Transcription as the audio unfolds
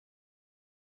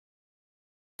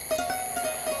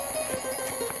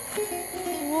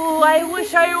I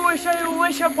wish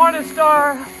upon a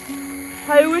star.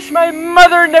 I wish my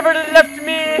mother never left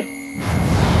me.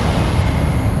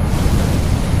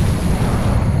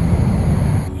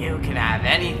 You can have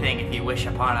anything if you wish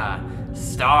upon a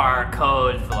star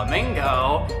code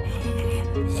Flamingo.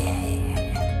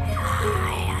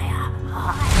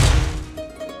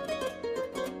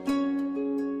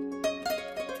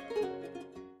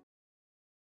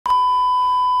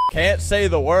 Can't say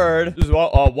the word. Just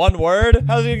one word?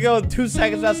 How's he gonna go 2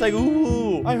 seconds without saying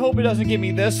ooh? I hope he doesn't give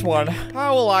me this one.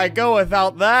 How will I go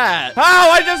without that?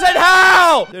 How? I just said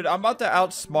how! Dude, I'm about to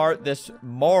outsmart this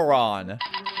moron.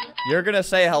 You're gonna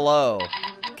say hello.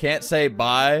 Can't say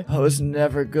bye. I was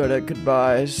never good at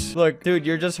goodbyes. Look, dude,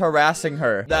 you're just harassing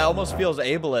her. That almost feels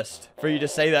ableist for you to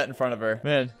say that in front of her.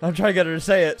 Man, I'm trying to get her to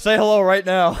say it. Say hello right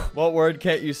now. What word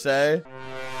can't you say?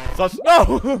 Sus.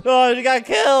 No! Oh, she got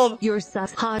killed! You're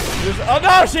sus hot. Oh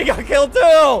no, she got killed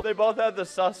too! They both had the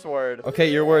sus word. Okay,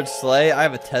 your word slay. I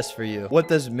have a test for you. What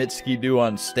does Mitski do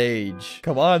on stage?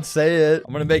 Come on, say it.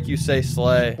 I'm gonna make you say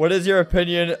slay. What is your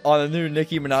opinion on the new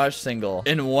Nicki Minaj single?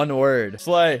 In one word.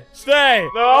 Slay. Stay!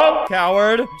 No!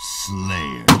 Coward.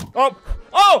 Slayer. Oh!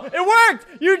 Oh! It worked!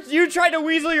 You tried to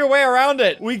weasel your way around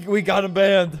it. We got him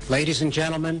banned. Ladies and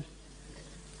gentlemen,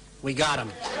 we got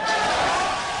him.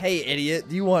 Hey, idiot.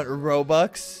 Do you want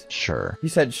Robux? Sure. He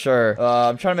said sure.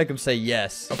 I'm trying to make him say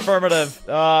yes. Affirmative.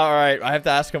 All right. I have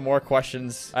to ask him more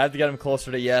questions. I have to get him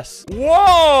closer to yes.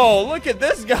 Whoa! Look at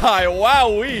this guy.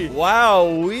 Wowee.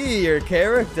 Wowee, your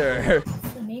character.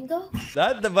 Flamingo?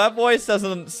 That voice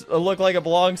doesn't look like it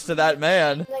belongs to that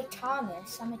man. Like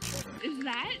Thomas. I'm a kid.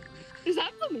 Is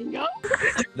that Flamingo?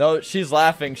 No, she's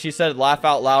laughing. She said laugh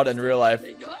out loud in real life.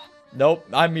 Nope,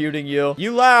 I'm muting you.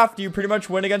 You laughed. You pretty much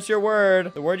win against your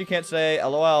word. The word you can't say,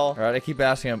 LOL. All right, I keep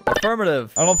asking him.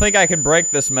 Affirmative. I don't think I can break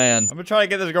this man. I'm gonna try to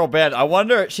get this girl banned. I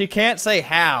wonder, she can't say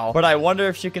how, but I wonder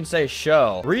if she can say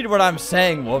show. Read what I'm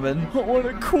saying, woman. I want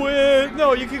to quit.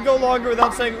 No, you can go longer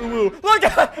without saying ooh. Look,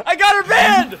 I got her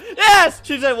banned. Yes.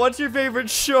 She said, what's your favorite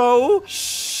show?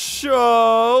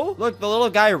 Show. Look, the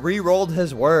little guy re-rolled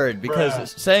his word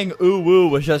because saying ooh woo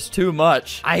was just too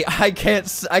much. I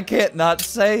can't not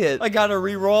say it. I gotta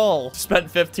re-roll.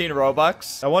 Spent 15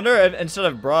 Robux. I wonder if instead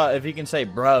of bruh, if he can say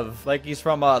bruv, like he's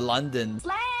from London.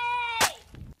 Slay!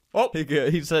 Oh,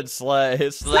 he said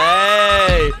slay.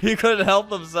 Slay! He couldn't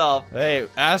help himself. Hey,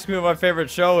 ask me what my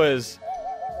favorite show is.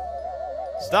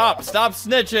 Stop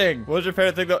snitching. What's your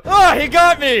favorite thing though? Oh, he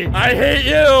got me. I hate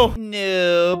you.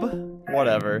 Noob.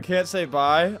 Whatever. Can't say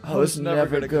bye. I was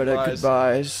never good at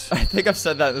goodbyes. I think I've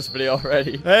said that in this video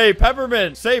already. Hey,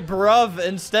 Peppermint, say bruv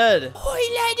instead. Oi,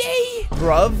 lady.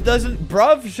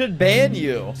 Bruv should ban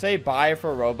you. Say bye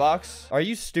for Robux. Are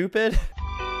you stupid?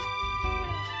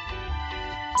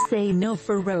 Say no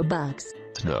for Robux.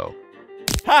 No.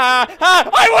 Ha ha!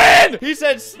 I win! He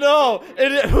said snow.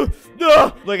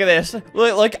 Look at this.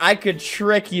 Look, I could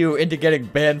trick you into getting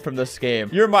banned from this game.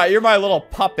 You're my little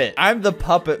puppet. I'm the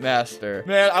puppet master.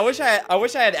 Man, I wish I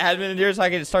had admin in here so I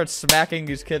could start smacking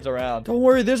these kids around. Don't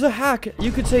worry, there's a hack.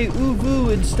 You could say ooh woo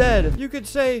instead. You could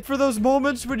say for those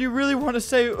moments when you really want to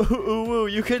say ooh woo,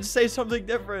 you could say something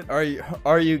different.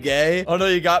 Are you gay? Oh no,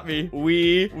 you got me.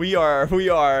 We are.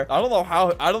 I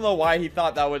don't know why he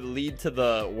thought that would lead to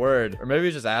the word. Or maybe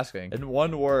he's just asking. In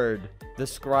one word,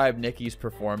 describe Nikki's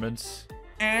performance.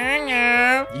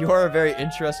 You are a very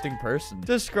interesting person.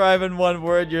 Describe in one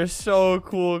word. You're so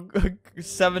cool.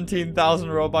 17,000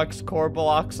 Robux core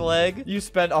blocks leg. You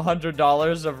spent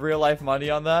 $100 of real life money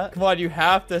on that. Come on, you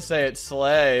have to say it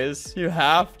slays. You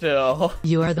have to.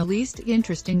 You are the least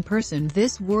interesting person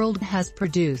this world has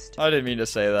produced. I didn't mean to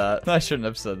say that. I shouldn't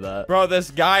have said that. Bro, this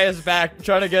guy is back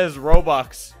trying to get his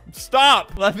Robux.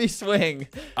 Stop! Let me swing.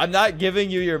 I'm not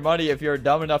giving you your money if you're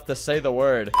dumb enough to say the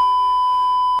word.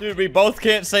 Dude, we both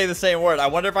can't say the same word. I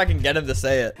wonder if I can get him to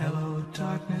say it. Hello,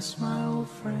 darkness, my old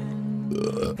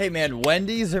friend. Hey, man,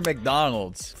 Wendy's or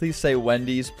McDonald's? Please say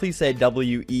Wendy's. Please say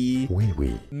W-E.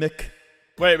 Wee. Mc.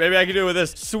 Wait, maybe I can do it with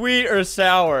this. Sweet or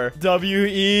sour?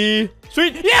 W-E.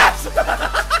 Sweet. Yes!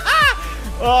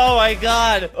 Oh my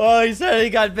god. Oh, he said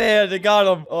he got banned. It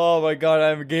got him. Oh my god,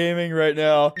 I'm gaming right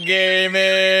now.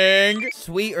 Gaming.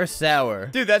 Sweet or sour?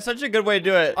 Dude, that's such a good way to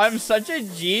do it. I'm such a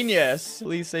genius.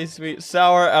 Please say sweet.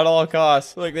 Sour at all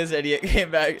costs. Look, this idiot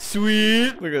came back.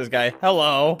 Sweet. Look at this guy.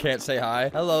 Hello. Can't say hi.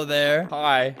 Hello there.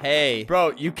 Hi. Hey.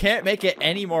 Bro, you can't make it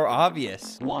any more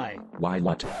obvious. Why? Why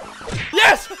what?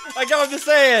 Yes! I got him to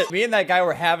say it. Me and that guy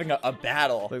were having a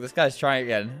battle. Look, this guy's trying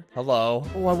again. Hello.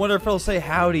 Oh, I wonder if he'll say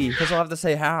howdy, because he'll have to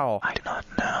say how. I do not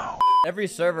know. Every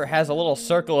server has a little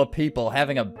circle of people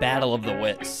having a battle of the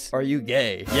wits. Are you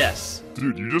gay? Yes.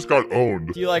 Dude, you just got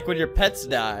owned. Do you like when your pets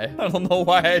die? I don't know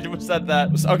why I said that.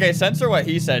 Okay, censor what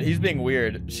he said. He's being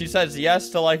weird. She says yes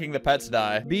to liking the pets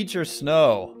die. Beach or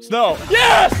snow? Snow.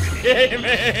 Yes!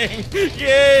 Gaming!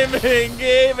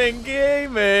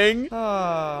 Gaming!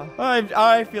 Ah,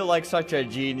 I feel like such a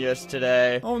genius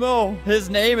today. Oh no.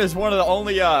 His name is one of the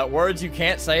only words you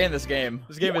can't say in this game.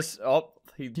 This game is... Oh,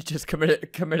 he just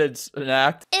committed an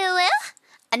act.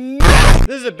 This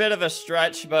is a bit of a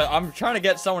stretch, but I'm trying to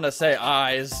get someone to say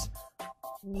eyes.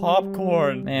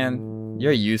 Popcorn. Man,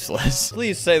 you're useless.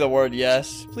 Please say the word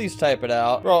yes. Please type it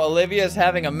out. Bro, Olivia's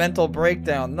having a mental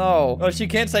breakdown. No. No, she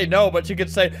can't say no, but she could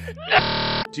say...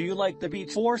 Do you like the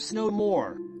beach or snow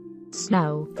more?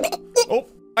 Snow. Oh,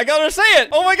 I got her to say it.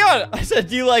 Oh my god. I said,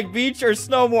 do you like beach or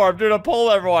snow more? I'm doing a poll,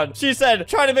 everyone. She said,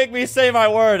 try to make me say my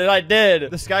word, and I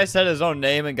did. This guy said his own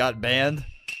name and got banned.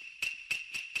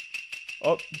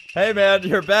 Oh, hey man,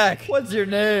 you're back. What's your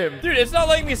name? Dude, it's not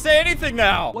letting me say anything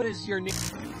now. What is your name?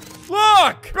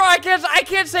 Look! Bro, I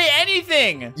can't say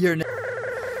anything. Your name.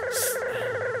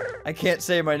 I can't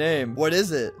say my name. What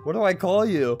is it? What do I call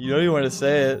you? You know you want to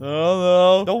say it.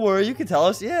 Oh, no. Don't worry, you can tell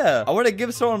us. Yeah. I want to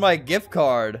give someone my gift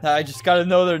card. I just got to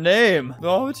know their name.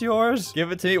 Oh, it's yours.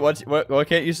 Give it to me. What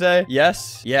can't you say?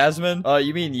 Yes. Yasmin.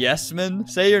 You mean Yesman?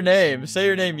 Say your name. Say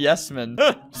your name, Yesman.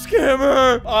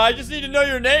 Scammer. I just need to know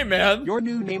your name, man. Your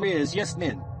new name is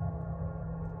Yesmin.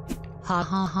 Ha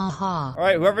ha ha ha. All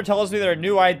right, whoever tells me their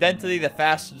new identity the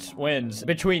fastest wins.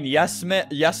 Between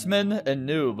Yesman and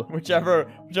Noob.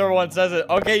 Whichever one says it.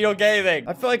 Okay, you're gaming.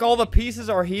 I feel like all the pieces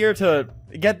are here to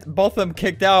get both of them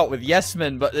kicked out with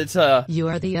Yesman, but it's You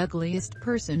are the ugliest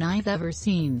person I've ever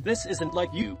seen. This isn't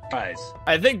like you guys.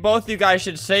 I think both you guys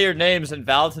should say your names and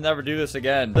vow to never do this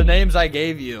again. The names I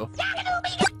gave you.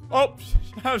 Oh,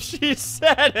 now she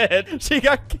said it. She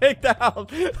got kicked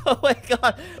out. Oh my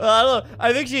god. I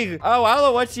don't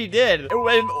know what she did.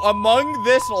 And among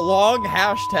this long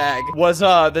hashtag was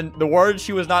the word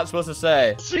she was not supposed to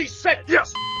say. She said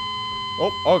yes.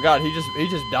 Oh god, he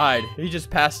just died. He just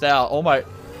passed out. Oh my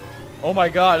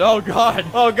god. Oh god.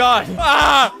 Oh god.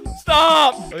 Ah!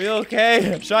 Stop! Are you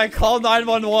okay? Should I call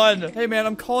 911? Hey man,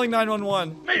 I'm calling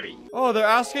 911. Maybe. Oh, they're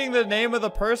asking the name of the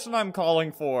person I'm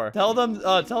calling for. Tell them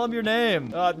your name.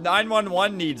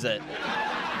 911 needs it.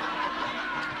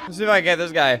 Let's see if I can get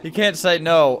this guy. He can't say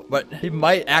no, but he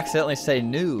might accidentally say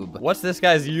noob. What's this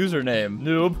guy's username?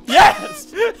 Noob.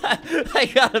 Yes! I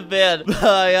got a ban.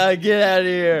 I gotta get out of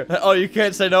here. Oh, you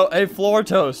can't say no. Hey, floor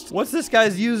toast. What's this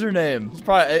guy's username?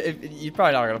 You're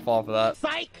probably not gonna fall for that.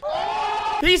 Psych!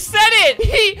 He said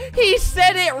it! He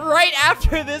said it right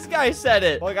after this guy said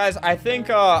it. Well, guys, I think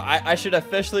I should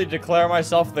officially declare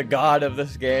myself the god of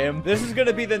this game. This is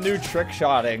gonna be the new trick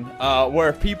shotting,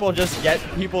 where people just get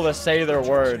people to say their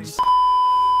words.